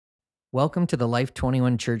Welcome to the Life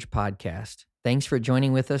 21 Church podcast. Thanks for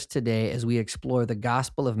joining with us today as we explore the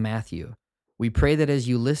Gospel of Matthew. We pray that as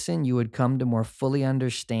you listen, you would come to more fully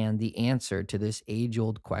understand the answer to this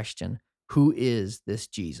age-old question: who is this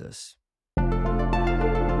Jesus?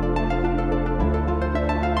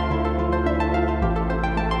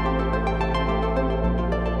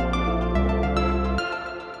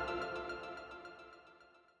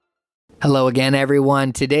 Hello again,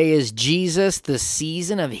 everyone. Today is Jesus, the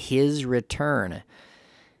season of his return.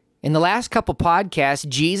 In the last couple podcasts,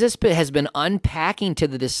 Jesus has been unpacking to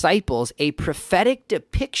the disciples a prophetic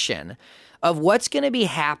depiction of what's going to be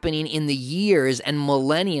happening in the years and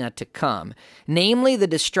millennia to come, namely the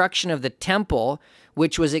destruction of the temple,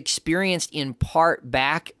 which was experienced in part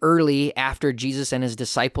back early after Jesus and his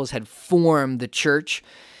disciples had formed the church.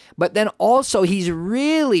 But then also he's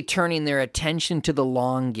really turning their attention to the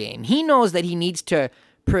long game. He knows that he needs to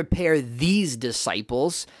prepare these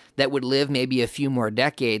disciples that would live maybe a few more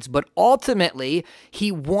decades. But ultimately,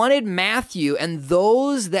 he wanted Matthew and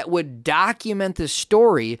those that would document the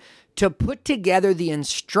story to put together the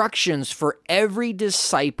instructions for every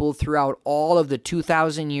disciple throughout all of the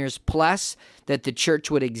 2,000 years plus that the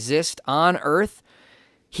church would exist on earth.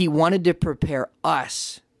 He wanted to prepare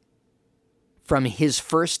us from his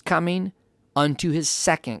first coming unto his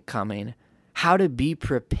second coming, how to be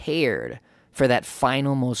prepared for that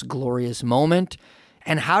final, most glorious moment,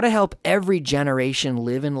 and how to help every generation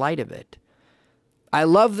live in light of it. I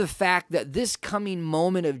love the fact that this coming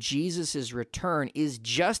moment of Jesus' return is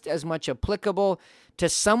just as much applicable to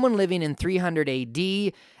someone living in 300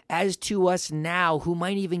 AD as to us now who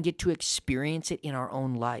might even get to experience it in our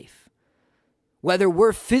own life. Whether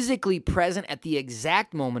we're physically present at the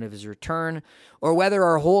exact moment of his return, or whether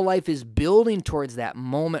our whole life is building towards that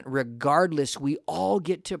moment, regardless, we all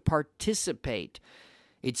get to participate.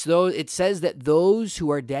 It says that those who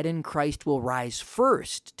are dead in Christ will rise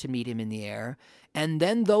first to meet him in the air, and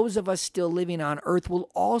then those of us still living on earth will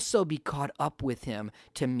also be caught up with him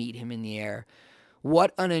to meet him in the air.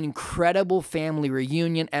 What an incredible family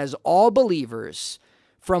reunion as all believers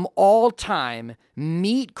from all time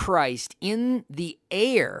meet Christ in the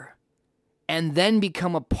air and then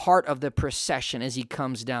become a part of the procession as he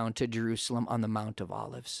comes down to Jerusalem on the Mount of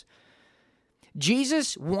Olives.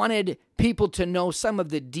 Jesus wanted people to know some of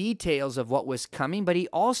the details of what was coming, but he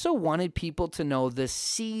also wanted people to know the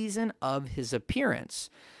season of his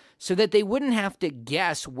appearance so that they wouldn't have to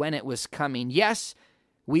guess when it was coming. Yes,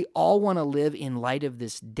 we all want to live in light of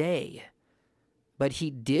this day, but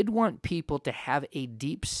he did want people to have a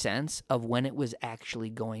deep sense of when it was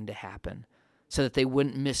actually going to happen so that they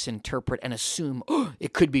wouldn't misinterpret and assume, oh,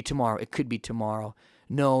 it could be tomorrow, it could be tomorrow.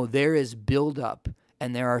 No, there is buildup,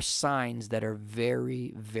 and there are signs that are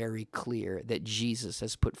very, very clear that Jesus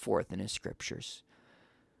has put forth in his scriptures.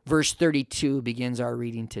 Verse 32 begins our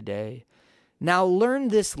reading today. Now learn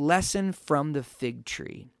this lesson from the fig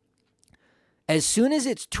tree. As soon as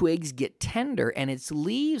its twigs get tender and its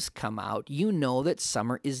leaves come out, you know that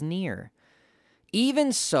summer is near.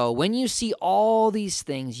 Even so, when you see all these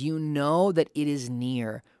things, you know that it is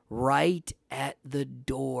near, right at the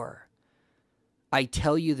door. I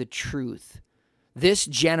tell you the truth. This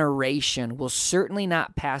generation will certainly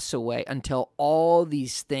not pass away until all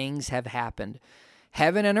these things have happened.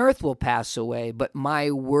 Heaven and earth will pass away, but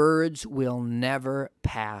my words will never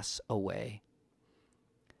pass away.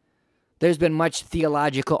 There's been much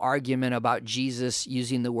theological argument about Jesus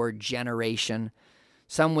using the word generation.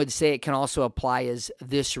 Some would say it can also apply as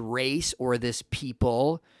this race or this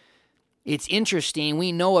people. It's interesting.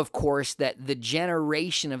 We know, of course, that the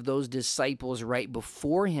generation of those disciples right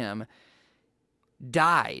before him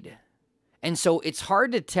died. And so it's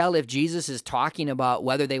hard to tell if Jesus is talking about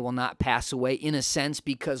whether they will not pass away in a sense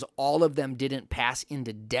because all of them didn't pass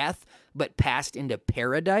into death, but passed into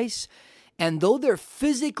paradise. And though they're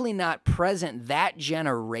physically not present, that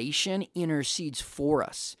generation intercedes for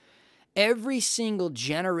us. Every single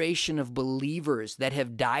generation of believers that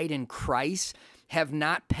have died in Christ have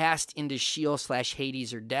not passed into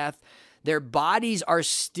Sheol/Hades or death. Their bodies are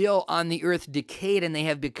still on the earth decayed and they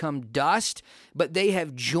have become dust, but they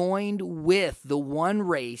have joined with the one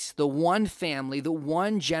race, the one family, the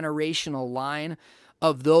one generational line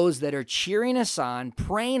of those that are cheering us on,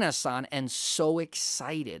 praying us on, and so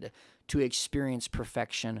excited to experience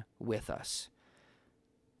perfection with us.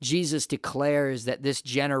 Jesus declares that this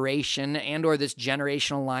generation and or this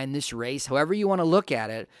generational line, this race, however you want to look at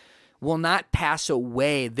it, will not pass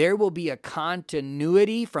away. There will be a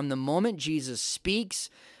continuity from the moment Jesus speaks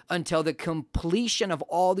until the completion of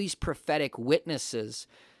all these prophetic witnesses.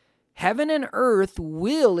 Heaven and earth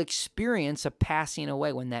will experience a passing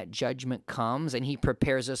away when that judgment comes and he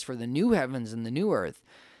prepares us for the new heavens and the new earth.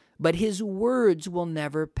 But his words will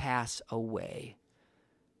never pass away.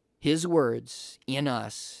 His words in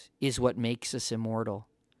us is what makes us immortal.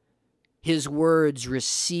 His words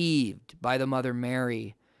received by the Mother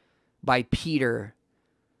Mary, by Peter,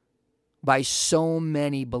 by so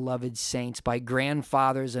many beloved saints, by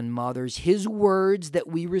grandfathers and mothers. His words that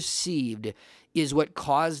we received is what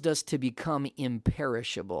caused us to become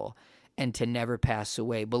imperishable and to never pass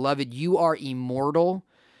away. Beloved, you are immortal,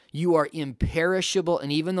 you are imperishable,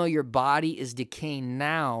 and even though your body is decaying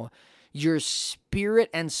now, your spirit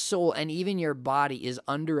and soul and even your body is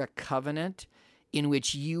under a covenant in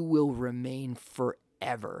which you will remain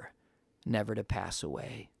forever, never to pass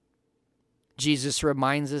away. Jesus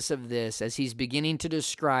reminds us of this as he's beginning to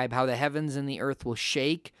describe how the heavens and the earth will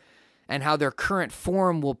shake and how their current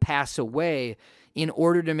form will pass away in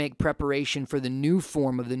order to make preparation for the new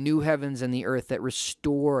form of the new heavens and the earth that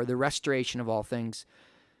restore the restoration of all things.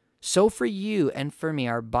 So for you and for me,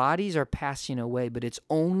 our bodies are passing away, but it's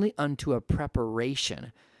only unto a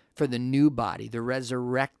preparation for the new body, the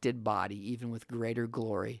resurrected body, even with greater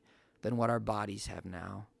glory than what our bodies have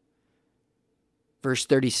now. Verse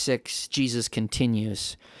 36, Jesus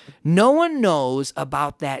continues, "No one knows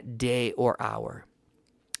about that day or hour,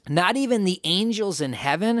 not even the angels in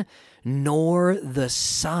heaven, nor the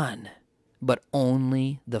Son, but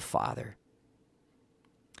only the Father."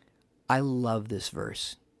 I love this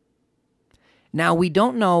verse. Now, we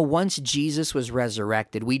don't know once Jesus was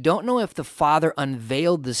resurrected, we don't know if the Father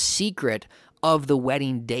unveiled the secret of the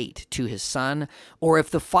wedding date to his Son, or if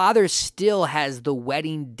the Father still has the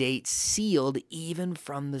wedding date sealed even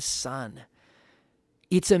from the Son.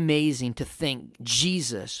 It's amazing to think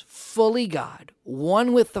Jesus, fully God,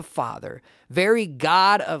 one with the Father, very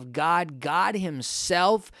God of God, God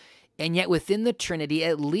himself, and yet within the Trinity,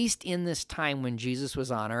 at least in this time when Jesus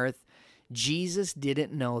was on earth, Jesus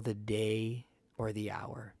didn't know the day or the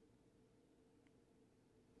hour.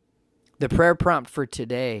 The prayer prompt for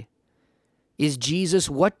today is, Jesus,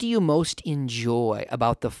 what do you most enjoy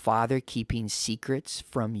about the Father keeping secrets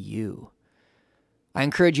from you? I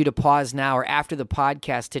encourage you to pause now or after the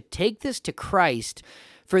podcast to take this to Christ,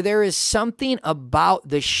 for there is something about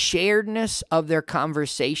the sharedness of their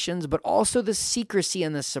conversations, but also the secrecy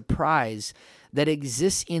and the surprise that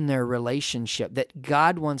exists in their relationship that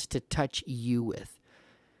God wants to touch you with.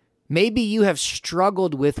 Maybe you have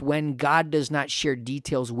struggled with when God does not share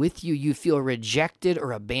details with you. You feel rejected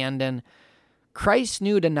or abandoned. Christ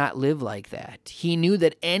knew to not live like that. He knew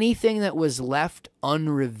that anything that was left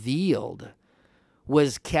unrevealed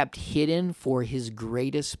was kept hidden for his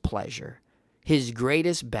greatest pleasure, his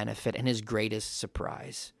greatest benefit, and his greatest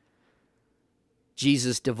surprise.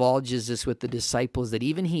 Jesus divulges this with the disciples that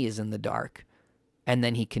even he is in the dark. And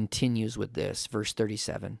then he continues with this, verse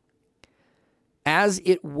 37. "As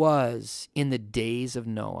it was in the days of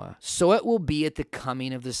Noah, so it will be at the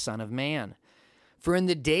coming of the Son of Man. For in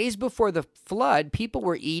the days before the flood, people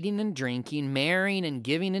were eating and drinking, marrying and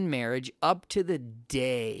giving in marriage up to the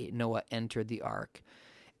day Noah entered the ark.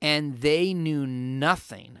 And they knew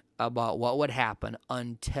nothing about what would happen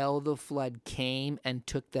until the flood came and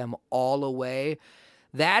took them all away.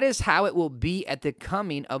 That is how it will be at the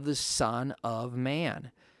coming of the Son of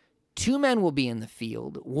Man. 2 men will be in the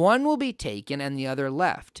field, one will be taken and the other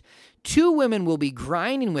left. 2 women will be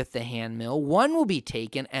grinding with the handmill, one will be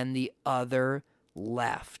taken and the other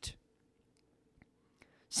left."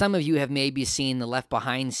 Some of you have maybe seen the Left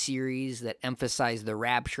Behind series that emphasize the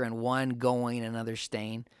rapture and one going and another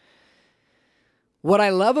staying. What I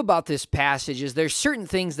love about this passage is there's certain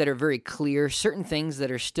things that are very clear, certain things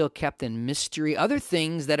that are still kept in mystery, other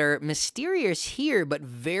things that are mysterious here but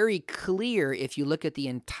very clear if you look at the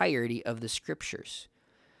entirety of the scriptures.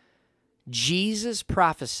 Jesus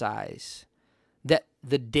prophesies that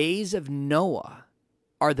the days of Noah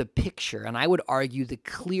are the picture, and I would argue the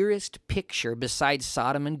clearest picture besides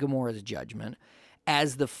Sodom and Gomorrah's judgment,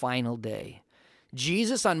 as the final day.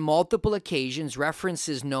 Jesus on multiple occasions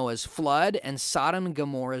references Noah's flood and Sodom and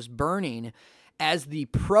Gomorrah's burning as the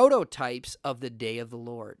prototypes of the day of the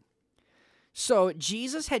Lord. So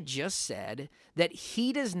Jesus had just said that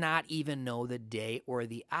he does not even know the day or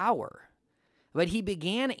the hour. But he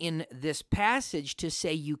began in this passage to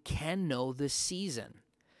say you can know the season.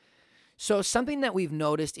 So something that we've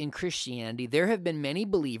noticed in Christianity, there have been many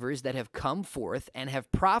believers that have come forth and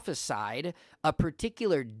have prophesied a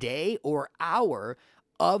particular day or hour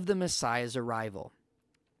of the Messiah's arrival.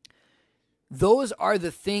 Those are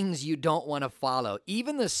the things you don't want to follow.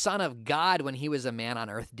 Even the Son of God, when he was a man on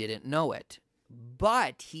earth, didn't know it.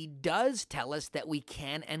 but he does tell us that we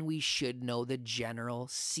can and we should know the general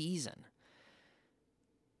season.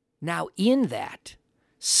 Now, in that,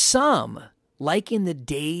 some, like in the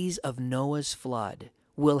days of Noah's flood,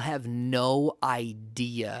 will have no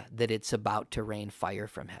idea that it's about to rain fire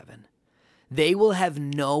from heaven. They will have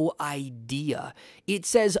no idea. It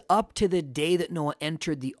says up to the day that Noah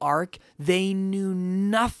entered the ark, they knew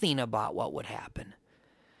nothing about what would happen.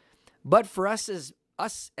 But for us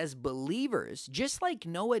as believers, just like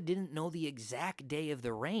Noah didn't know the exact day of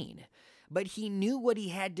the rain, but he knew what he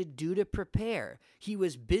had to do to prepare. He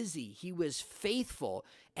was busy, he was faithful,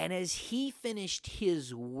 and as he finished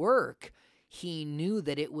his work, he knew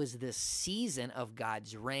that it was the season of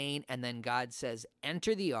God's rain, and then God says,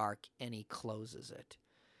 enter the ark, and he closes it.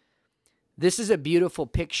 This is a beautiful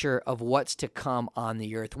picture of what's to come on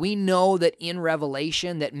the earth. We know that in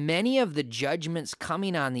Revelation that many of the judgments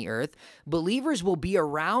coming on the earth, believers will be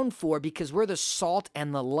around for because we're the salt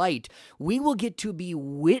and the light. We will get to be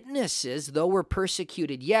witnesses, though we're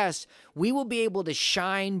persecuted. Yes, we will be able to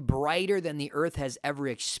shine brighter than the earth has ever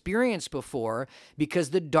experienced before because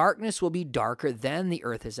the darkness will be darker than the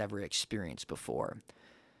earth has ever experienced before.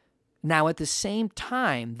 Now, at the same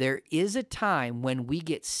time, there is a time when we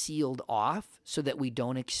get sealed off so that we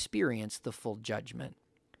don't experience the full judgment.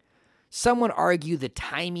 Some would argue the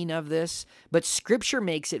timing of this, but Scripture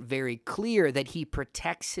makes it very clear that he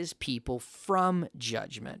protects his people from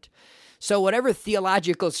judgment. So whatever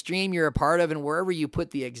theological stream you're a part of and wherever you put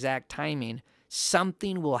the exact timing,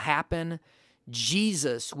 something will happen.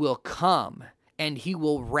 Jesus will come. And he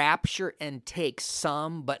will rapture and take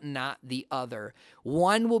some, but not the other.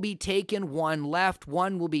 One will be taken, one left.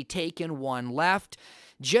 One will be taken, one left.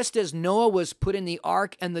 Just as Noah was put in the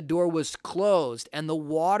ark and the door was closed and the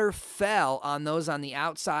water fell on those on the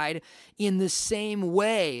outside, in the same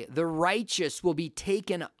way, the righteous will be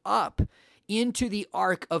taken up into the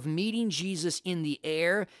ark of meeting Jesus in the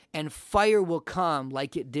air, and fire will come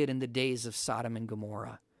like it did in the days of Sodom and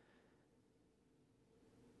Gomorrah.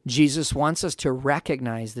 Jesus wants us to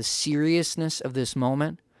recognize the seriousness of this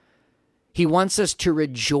moment. He wants us to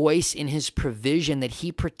rejoice in his provision that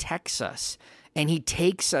he protects us and he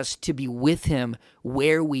takes us to be with him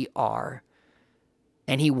where we are.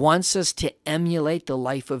 And he wants us to emulate the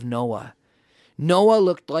life of Noah. Noah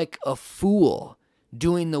looked like a fool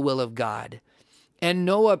doing the will of God. And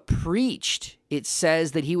Noah preached. It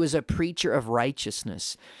says that he was a preacher of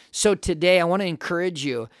righteousness. So today I want to encourage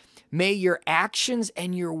you, may your actions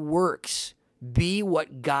and your works be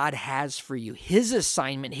what God has for you, his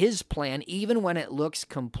assignment, his plan, even when it looks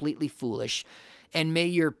completely foolish. And may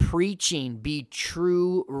your preaching be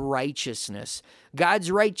true righteousness.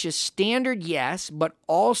 God's righteous standard, yes, but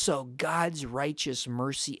also God's righteous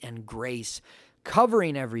mercy and grace,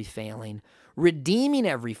 covering every failing, redeeming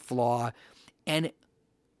every flaw, and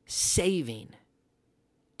saving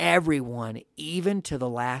everyone, even to the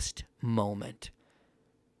last moment.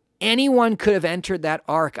 Anyone could have entered that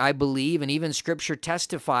ark, I believe, and even Scripture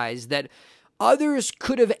testifies that others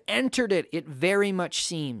could have entered it, it very much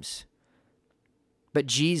seems. But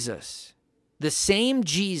Jesus, the same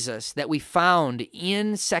Jesus that we found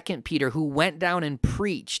in 2 Peter, who went down and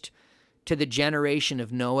preached to the generation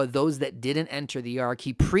of Noah, those that didn't enter the ark,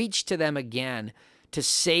 he preached to them again to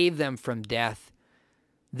save them from death.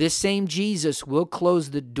 This same Jesus will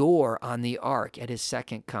close the door on the ark at his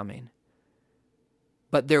second coming.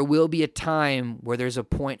 But there will be a time where there's a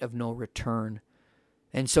point of no return.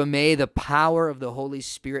 And so may the power of the Holy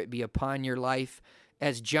Spirit be upon your life.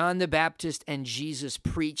 As John the Baptist and Jesus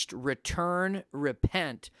preached, return,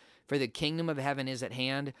 repent, for the kingdom of heaven is at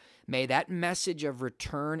hand. May that message of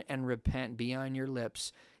return and repent be on your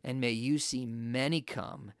lips, and may you see many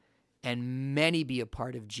come, and many be a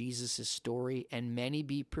part of Jesus' story, and many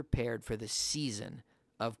be prepared for the season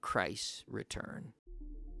of Christ's return.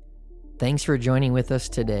 Thanks for joining with us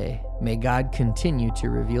today. May God continue to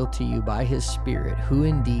reveal to you by his Spirit who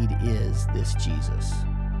indeed is this Jesus.